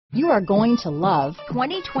You are going to love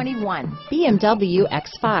 2021 BMW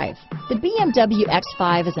X5. The BMW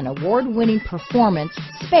X5 is an award-winning performance,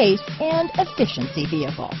 space, and efficiency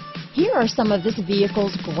vehicle. Here are some of this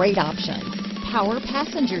vehicle's great options: power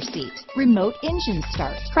passenger seat, remote engine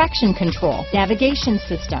start, traction control, navigation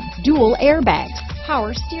system, dual airbags,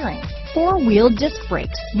 power steering, four-wheel disc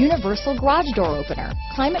brakes, universal garage door opener,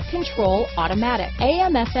 climate control automatic,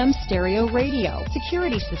 AM/FM stereo radio,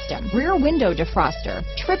 security system, rear window defroster,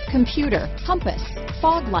 trip computer, compass,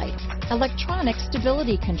 fog lights, electronic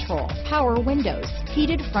stability control, power windows,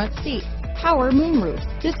 heated front seats, power moonroof.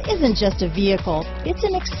 This isn't just a vehicle, it's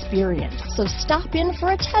an experience. So stop in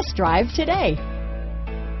for a test drive today.